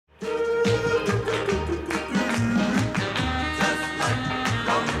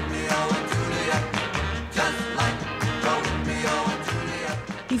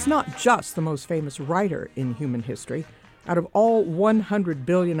He's not just the most famous writer in human history. Out of all 100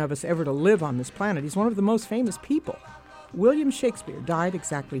 billion of us ever to live on this planet, he's one of the most famous people. William Shakespeare died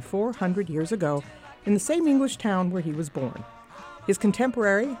exactly 400 years ago in the same English town where he was born. His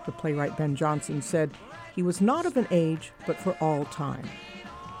contemporary, the playwright Ben Jonson, said he was not of an age, but for all time.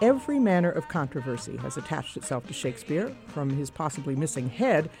 Every manner of controversy has attached itself to Shakespeare, from his possibly missing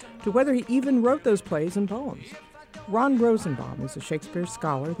head to whether he even wrote those plays and poems. Ron Rosenbaum is a Shakespeare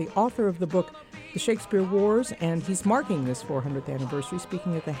scholar, the author of the book The Shakespeare Wars, and he's marking this 400th anniversary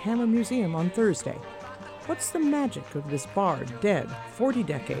speaking at the Hammer Museum on Thursday. What's the magic of this bard dead 40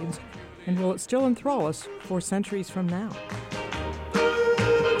 decades, and will it still enthrall us 4 centuries from now?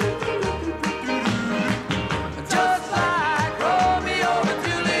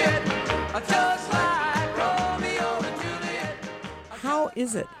 How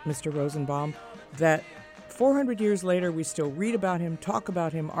is it, Mr. Rosenbaum, that 400 years later we still read about him, talk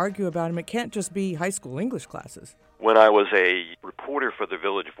about him, argue about him? It can't just be high school English classes. When I was a reporter for the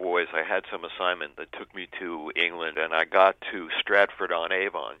Village Voice, I had some assignment that took me to England, and I got to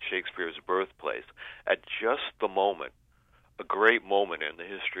Stratford-on-Avon, Shakespeare's birthplace, at just the moment, a great moment in the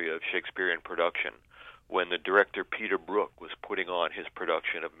history of Shakespearean production, when the director Peter Brook was putting on his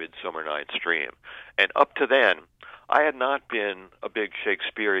production of Midsummer Night's Dream. And up to then, I had not been a big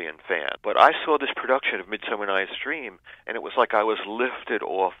Shakespearean fan, but I saw this production of Midsummer Night's Dream, and it was like I was lifted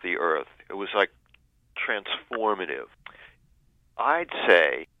off the earth. It was like transformative. I'd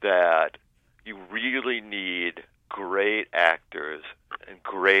say that you really need great actors and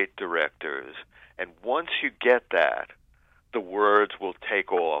great directors, and once you get that, the words will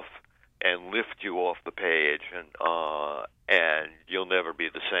take off and lift you off the page, and you'll never be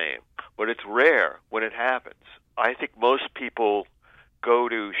the same. But it's rare when it happens. I think most people go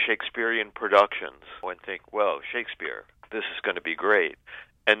to Shakespearean productions and think, well, Shakespeare, this is going to be great.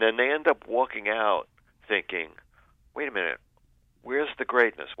 And then they end up walking out thinking, wait a minute, where's the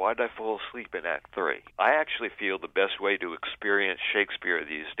greatness? Why did I fall asleep in Act 3? I actually feel the best way to experience Shakespeare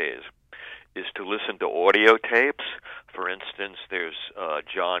these days is to listen to audio tapes. For instance, there's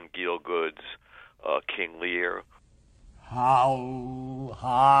John Gielgud's King Lear. Howl,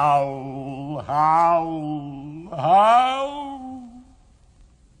 howl, howl, howl.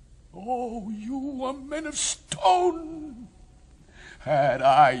 Oh, you are men of stone. Had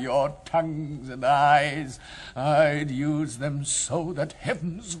I your tongues and eyes, I'd use them so that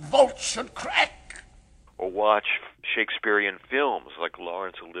heaven's vault should crack. Or watch Shakespearean films like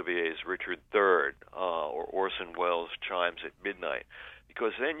Laurence Olivier's Richard III or Orson Welles' Chimes at Midnight,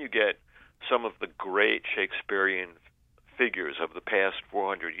 because then you get some of the great Shakespearean figures of the past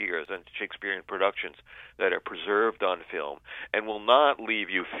 400 years and Shakespearean productions that are preserved on film and will not leave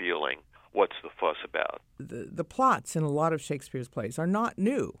you feeling, what's the fuss about? The plots in a lot of Shakespeare's plays are not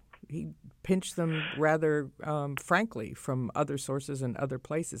new. He pinched them rather frankly from other sources and other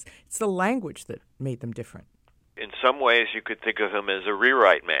places. It's the language that made them different. In some ways, you could think of him as a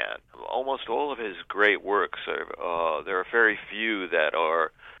rewrite man. Almost all of his great works, there are very few that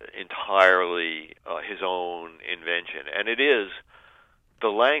are entirely his own invention. And it is the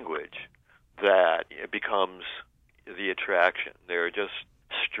language that becomes the attraction. There are just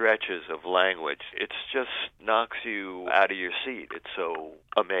stretches of language. It just knocks you out of your seat. It's so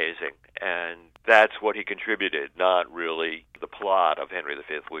amazing. And that's what he contributed, not really the plot of Henry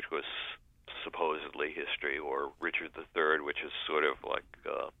V, which was supposedly history, or Richard III, which is sort of like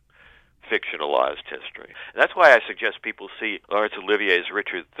fictionalized history. And that's why I suggest people see Laurence Olivier's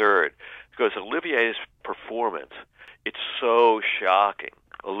Richard III, because Olivier's performance, it's so shocking.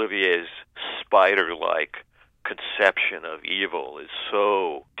 Olivier's spider-like conception of evil is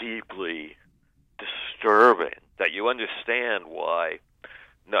so deeply disturbing that you understand why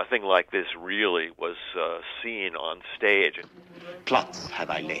nothing like this really was seen on stage. Plots have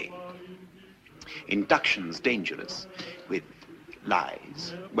I laid, inductions dangerous, with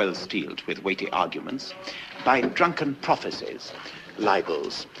lies, well steeled with weighty arguments, by drunken prophecies,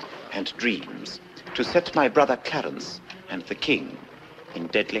 libels, and dreams, to set my brother Clarence and the king in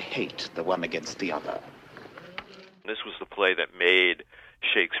deadly hate the one against the other. This was the play that made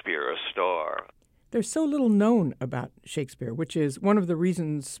Shakespeare a star. There's so little known about Shakespeare, which is one of the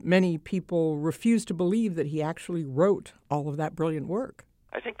reasons many people refuse to believe that he actually wrote all of that brilliant work.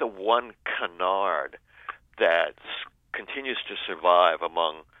 I think the one canard that continues to survive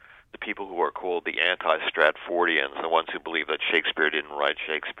among the people who are called the anti-Stratfordians, the ones who believe that Shakespeare didn't write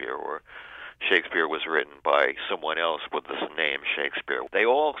Shakespeare, or Shakespeare was written by someone else with the name Shakespeare. They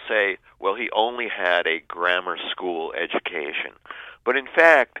all say, well, he only had a grammar school education. But in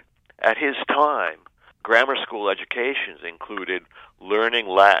fact, at his time, grammar school educations included learning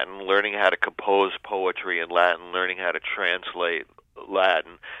Latin, learning how to compose poetry in Latin, learning how to translate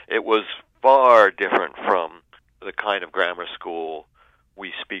Latin. It was far different from the kind of grammar school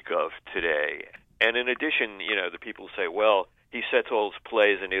we speak of today. And in addition, the people say, well, he sets all his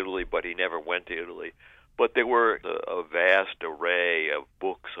plays in Italy, but he never went to Italy. But there were a vast array of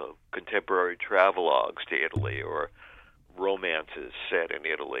books of contemporary travelogues to Italy or romances set in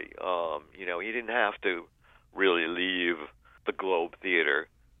Italy. He didn't have to really leave the Globe Theater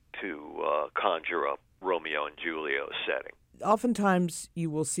to conjure up Romeo and Juliet setting. Oftentimes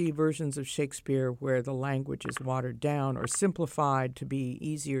you will see versions of Shakespeare where the language is watered down or simplified to be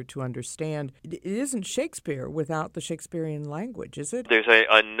easier to understand. It isn't Shakespeare without the Shakespearean language, is it? There's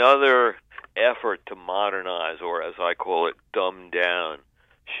another effort to modernize, or as I call it, dumb down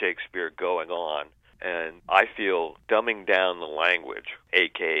Shakespeare going on. And I feel dumbing down the language,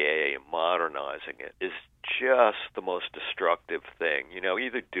 a.k.a. modernizing it, is just the most destructive thing.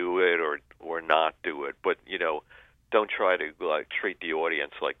 Either do it or not do it, but, don't try to treat the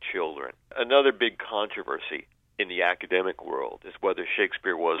audience like children. Another big controversy in the academic world is whether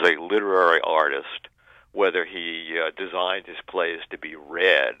Shakespeare was a literary artist, whether he designed his plays to be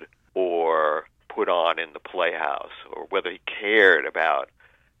read or put on in the playhouse, or whether he cared about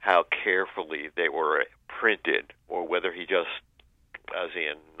how carefully they were printed, or whether he just, as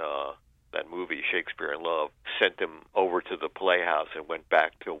in that movie Shakespeare in Love, sent them over to the playhouse and went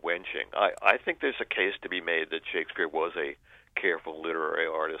back to wenching. I think there's a case to be made that Shakespeare was a careful literary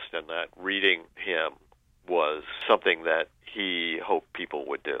artist, and that reading him was something that he hoped people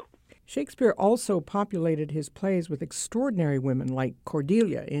would do. Shakespeare also populated his plays with extraordinary women like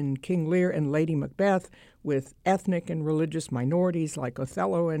Cordelia in King Lear and Lady Macbeth, with ethnic and religious minorities like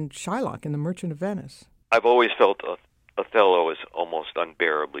Othello and Shylock in The Merchant of Venice. I've always felt Othello is almost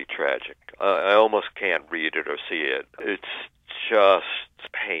unbearably tragic. I almost can't read it or see it. It's just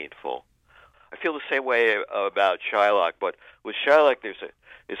painful. I feel the same way about Shylock, but with Shylock there's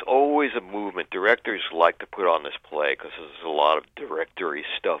always a movement. Directors like to put on this play because there's a lot of directory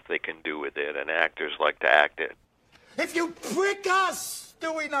stuff they can do with it, and actors like to act it. If you prick us,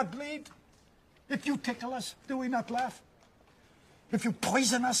 do we not bleed? If you tickle us, do we not laugh? If you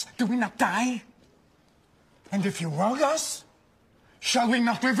poison us, do we not die? And if you wrong us, shall we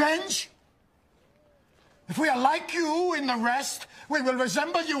not revenge? If we are like you in the rest, we will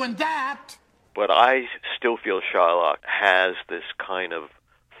resemble you in that. But I still feel Shylock has this kind of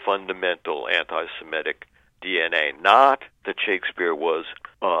fundamental anti-Semitic DNA. Not that Shakespeare was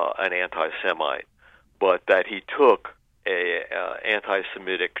an anti-Semite, but that he took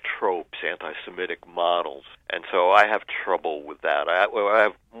anti-Semitic tropes, anti-Semitic models. And so I have trouble with that. I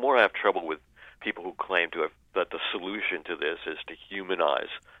have trouble with people who claim that the solution to this is to humanize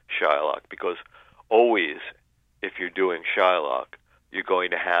Shylock, because always, if you're doing Shylock, you're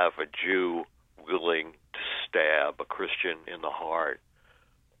going to have a Jew willing to stab a Christian in the heart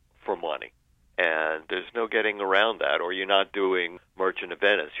for money. And there's no getting around that. Or you're not doing Merchant of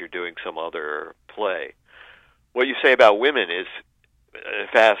Venice, you're doing some other play. What you say about women is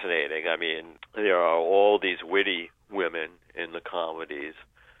fascinating. I mean, there are all these witty women in the comedies,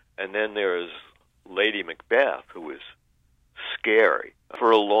 and then there's Lady Macbeth, who is scary.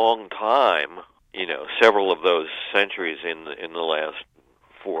 For a long time, several of those centuries in the last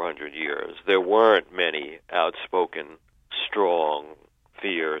 400 years, there weren't many outspoken, strong,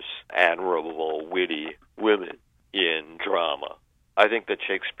 fierce, admirable, witty women in drama. I think that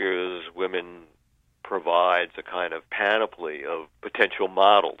Shakespeare's women provides a kind of panoply of potential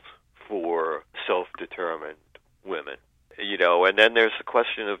models for self-determined women. And then there's the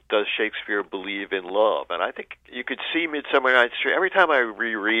question of, does Shakespeare believe in love? And I think you could see Midsummer Night's Dream. Every time I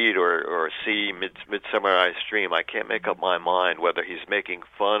reread or see Midsummer Night's Dream, I can't make up my mind whether he's making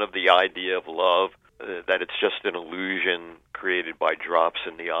fun of the idea of love, that it's just an illusion created by drops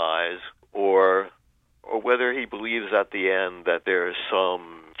in the eyes, or whether he believes at the end that there is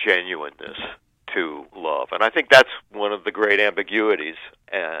some genuineness to love. And I think that's one of the great ambiguities,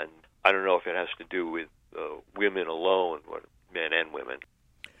 and I don't know if it has to do with women alone, or men and women.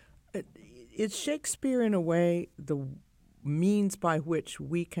 Is Shakespeare, in a way, the means by which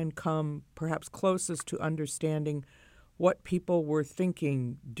we can come perhaps closest to understanding what people were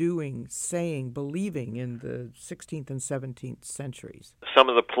thinking, doing, saying, believing in the 16th and 17th centuries? Some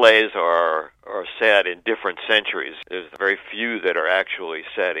of the plays are set in different centuries. There's very few that are actually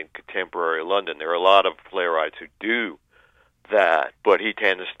set in contemporary London. There are a lot of playwrights who do that, but he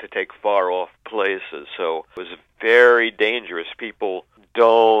tends to take far-off places, so it was very dangerous. People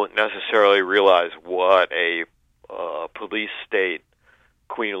don't necessarily realize what a police state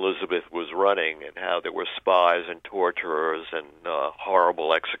Queen Elizabeth was running and how there were spies and torturers and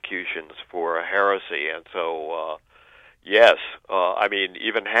horrible executions for heresy. And so, yes, I mean,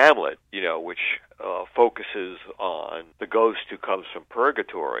 even Hamlet, which focuses on the ghost who comes from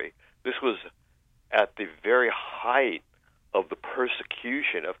purgatory, this was at the very height of the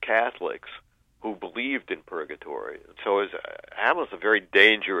persecution of Catholics who believed in purgatory. So Hamlet's a very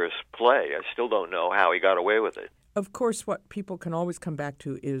dangerous play. I still don't know how he got away with it. Of course, what people can always come back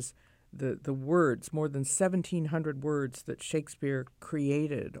to is the words, more than 1,700 words that Shakespeare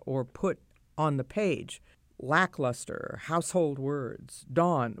created or put on the page. Lackluster, household words,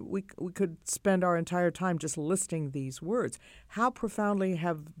 dawn. We could spend our entire time just listing these words. How profoundly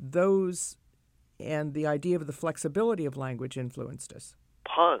have those and the idea of the flexibility of language influenced us?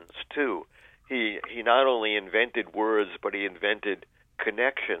 Puns, too. He not only invented words, but he invented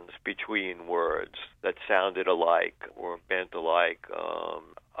connections between words that sounded alike or meant alike.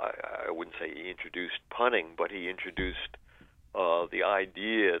 I wouldn't say he introduced punning, but he introduced the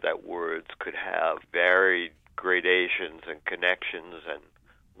idea that words could have varied gradations and connections and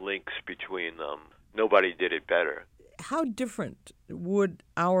links between them. Nobody did it better. How different would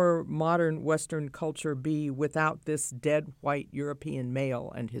our modern Western culture be without this dead white European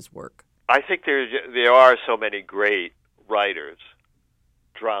male and his work? I think there are so many great writers,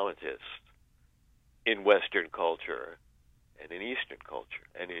 dramatists in Western culture and in Eastern culture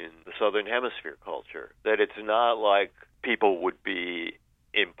and in the Southern Hemisphere culture that it's not like people would be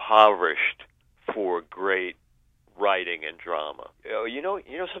impoverished for great writing and drama. You know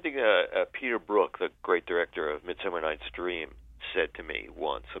something Peter Brook, the great director of Midsummer Night's Dream, said to me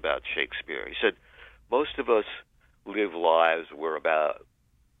once about Shakespeare. He said, most of us live lives we're about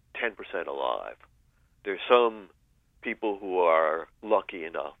 10% alive. There's some people who are lucky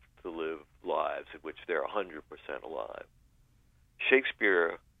enough to live lives in which they're 100% alive.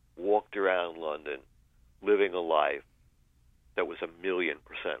 Shakespeare walked around London living a life that was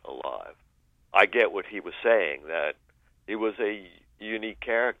 1,000,000% alive. I get what he was saying, that he was a unique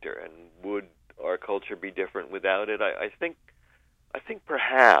character, and would our culture be different without it? I think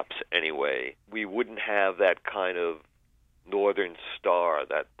perhaps, anyway, we wouldn't have that kind of northern star,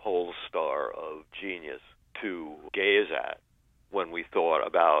 that pole star of genius to gaze at when we thought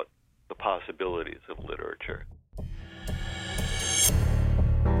about the possibilities of literature.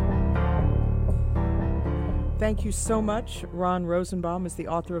 Thank you so much. Ron Rosenbaum is the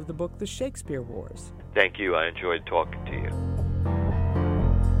author of the book, The Shakespeare Wars. Thank you. I enjoyed talking to you.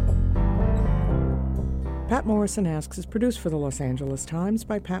 Pat Morrison Asks is produced for the Los Angeles Times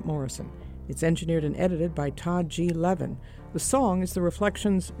by Pat Morrison. It's engineered and edited by Todd G. Levin. The song is the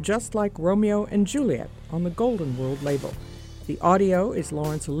Reflections' Just Like Romeo and Juliet on the Golden World label. The audio is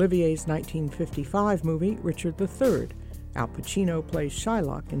Laurence Olivier's 1955 movie, Richard III. Al Pacino plays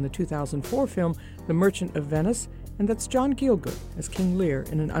Shylock in the 2004 film The Merchant of Venice, and that's John Gielgud as King Lear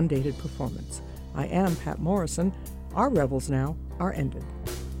in an undated performance. I am Pat Morrison. Our revels now are ended.